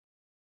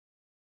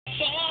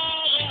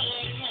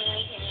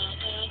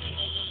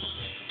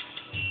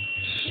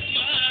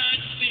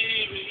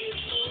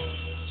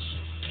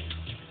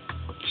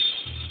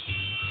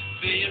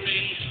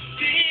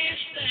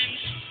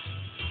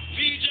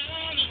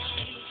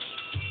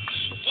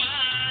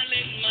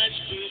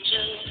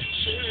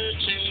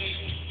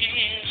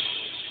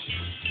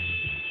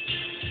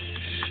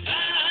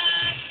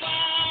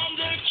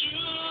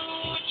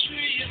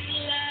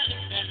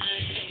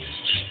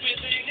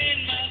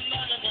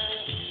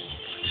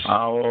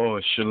Oh,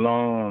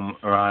 shalom,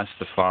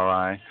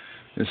 Rastafari.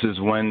 This is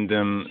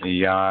Wendim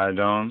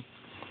Yadon.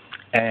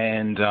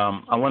 And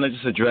I want to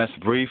just address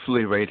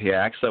briefly right here.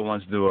 Actually, I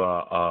want to do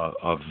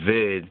a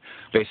vid,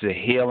 basically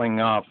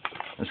healing up.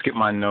 Let's get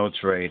my notes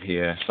right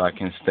here so I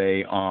can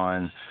stay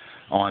on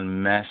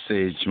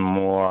message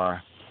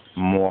more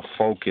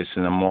focused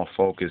in a more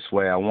focused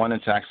way. I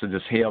wanted to actually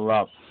just heal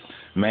up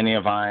many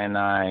of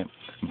I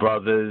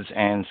brothers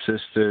and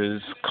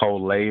sisters,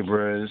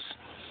 co-laborers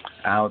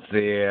out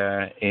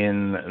there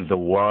in the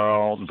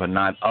world, but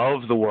not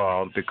of the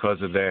world,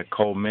 because of their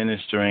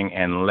co-ministering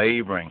and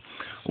laboring.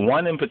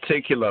 One in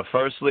particular,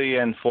 firstly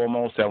and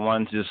foremost, I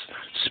want to just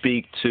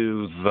speak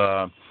to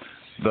the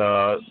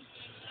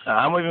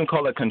I won't even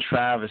call it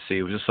controversy.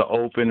 It was just an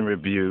open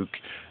rebuke,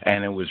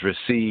 and it was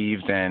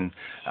received. And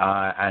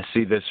I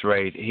see this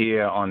right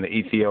here on the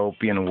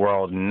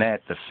EthiopianWorldNet,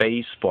 the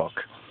Facebook,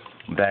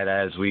 that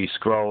as we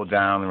scroll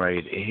down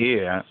right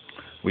here,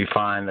 we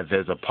find that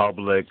there's a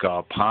public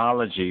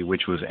apology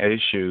which was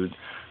issued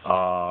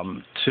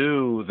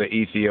to the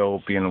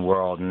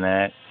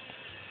EthiopianWorldNet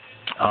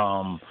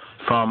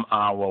from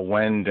our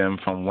Wendim,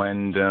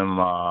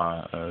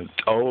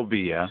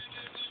 Tobia,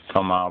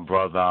 from our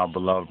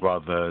beloved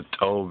brother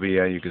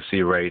Tobia. You can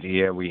see right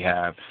here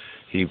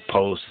he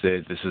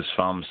posted, this is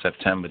from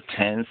September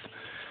 10th,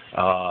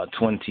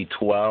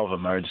 2012,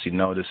 emergency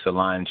notice to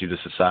Lion Judah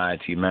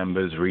Society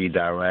members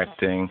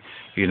redirecting,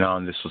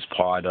 and this was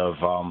part of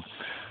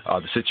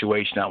the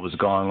situation that was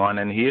going on.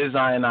 And he is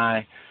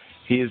I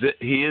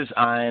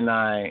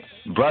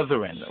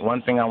brethren.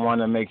 One thing I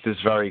want to make this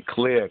very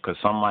clear, because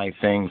some might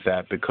think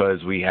that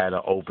because we had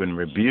an open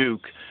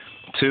rebuke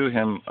to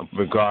him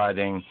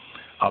regarding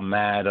a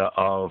matter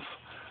of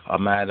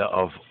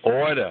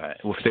order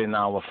within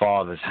our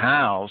Father's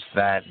house,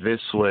 that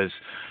this was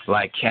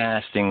like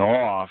casting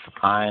off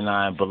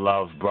I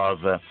beloved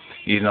brother,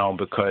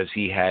 because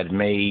he had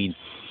made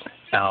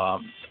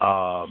an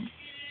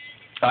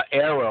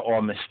error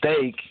or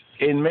mistake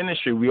in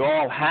ministry. We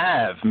all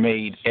have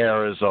made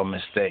errors or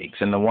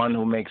mistakes, and the one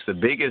who makes the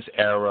biggest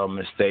error or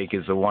mistake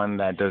is the one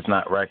that does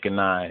not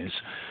recognize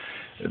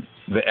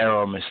the error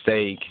or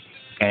mistake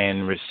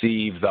and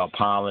receive the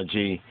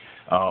apology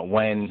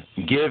when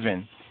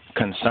given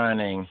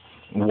concerning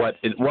what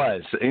it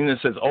was. And it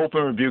says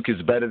open rebuke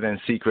is better than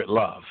secret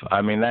love.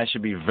 I mean, that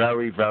should be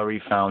very, very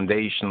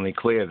foundationally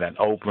clear, that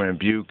open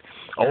rebuke,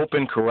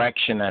 open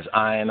correction, as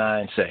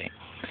I say.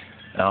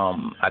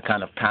 I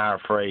kind of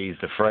paraphrase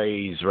the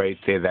phrase right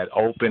there, that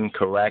open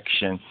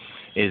correction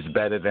is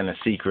better than a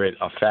secret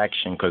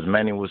affection, because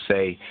many will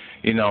say,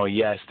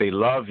 yes, they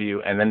love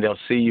you, and then they'll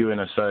see you in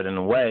a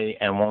certain way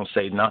and won't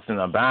say nothing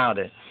about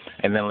it.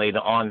 And then later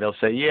on they'll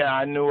say, yeah,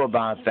 I knew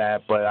about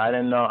that, but I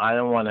didn't know, I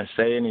didn't want to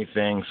say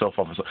anything, so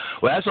forth and so.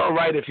 Well, that's all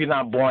right if you're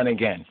not born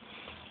again.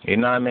 You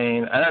know what I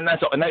mean? And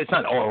it's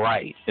not all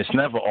right. It's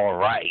never all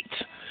right.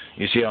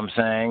 You see what I'm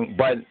saying?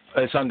 But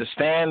it's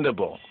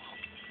understandable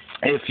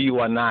if you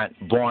are not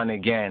born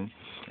again,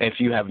 if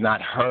you have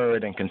not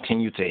heard and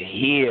continue to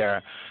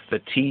hear the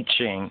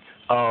teaching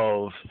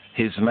of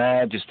His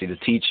Majesty, the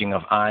teaching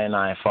of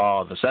I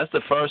Father. So that's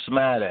the first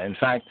matter. In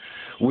fact,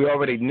 we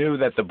already knew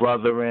that the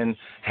brethren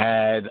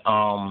had,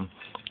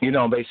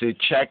 basically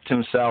checked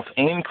himself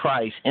in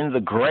Christ, in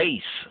the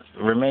grace,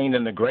 remained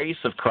in the grace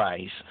of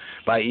Christ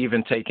by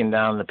even taking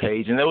down the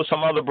page. And there were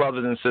some other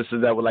brothers and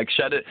sisters that were like,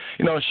 shut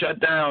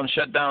down,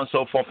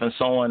 so forth and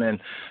so on. And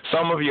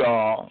some of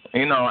y'all,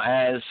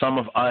 as some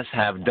of us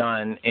have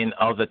done in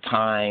other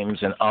times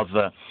and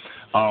other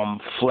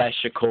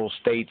fleshical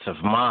states of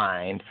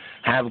mind,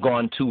 have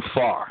gone too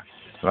far,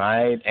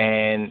 right?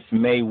 And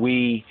may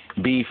we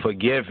be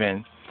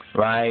forgiven,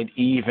 right,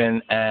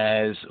 even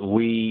as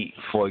we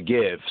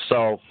forgive.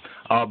 So,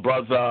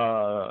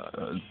 brother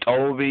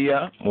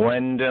Tovia,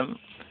 Wendim,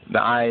 the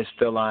I is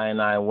still I and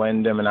I,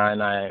 Wendim, and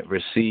I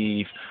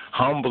receive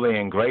humbly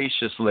and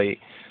graciously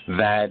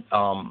that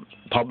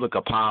public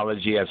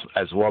apology,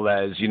 as well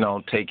as,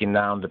 taking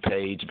down the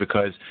page,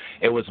 because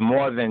it was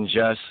more than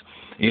just,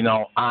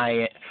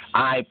 I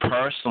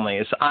personally,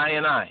 it's I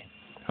and I.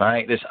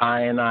 Right, this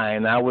and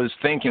I was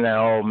thinking that,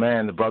 oh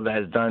man, the brother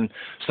has done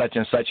such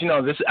and such.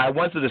 I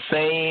went through the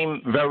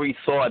same very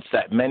thoughts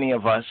that many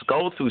of us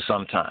go through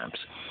sometimes,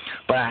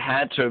 but I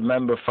had to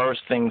remember first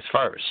things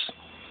first,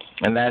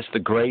 and that's the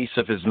grace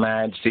of His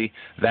Majesty.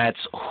 That's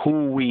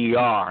who we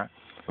are,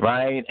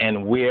 right,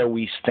 and where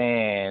we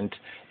stand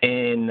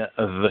in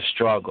the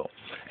struggle.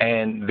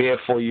 And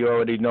therefore, you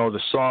already know the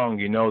song,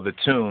 you know the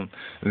tune,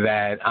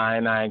 that I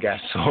and I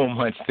got so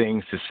much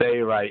things to say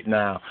right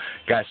now,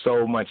 got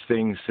so much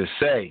things to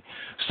say.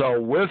 So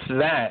with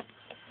that,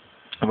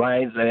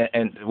 right,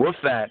 and with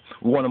that,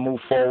 we want to move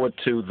forward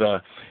to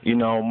the,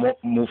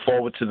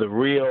 the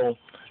real,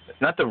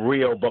 not the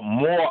real, but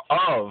more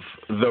of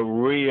the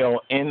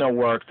real inner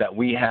work that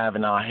we have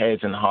in our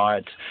heads and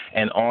hearts,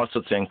 and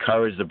also to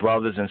encourage the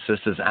brothers and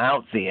sisters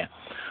out there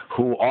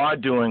who are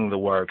doing the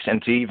works,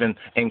 and to even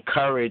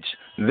encourage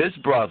this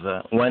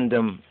brother,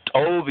 Wendim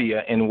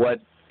Tovia, in what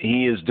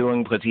he is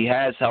doing, because he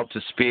has helped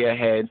to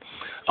spearhead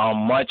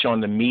much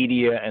on the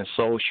media and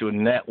social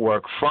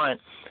network front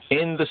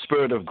in the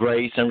spirit of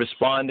grace and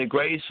responded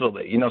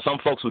gracefully. You know, some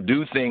folks will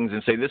do things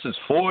and say this is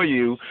for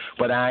you,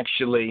 but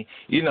actually,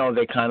 you know,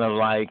 they kind of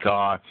like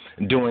are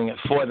doing it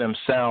for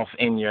themselves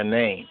in your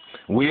name.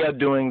 We are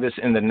doing this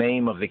in the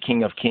name of the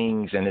King of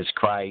Kings and his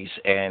Christ,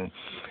 and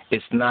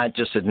it's not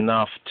just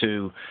enough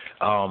to,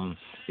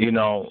 you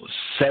know,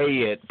 say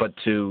it, but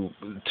to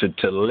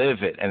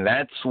live it. And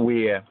that's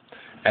where,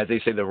 as they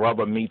say, the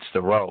rubber meets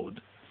the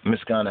road. Ms.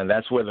 Gunner,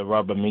 that's where the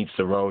rubber meets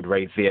the road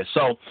right there.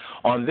 So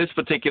on this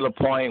particular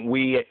point,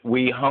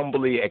 we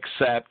humbly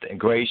accept and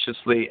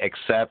graciously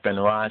accept and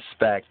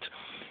respect,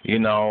 you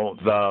know,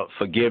 the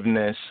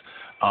forgiveness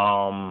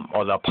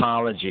or the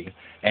apology,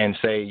 and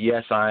say,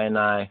 yes,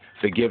 I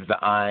forgive the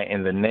I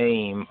in the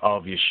name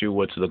of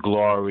Yeshua to the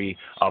glory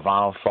of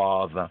our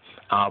Father,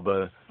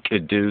 Abba,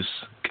 Kiddush,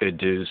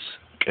 Kiddush,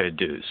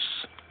 Kiddush.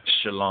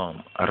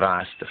 Shalom,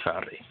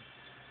 Rastafari.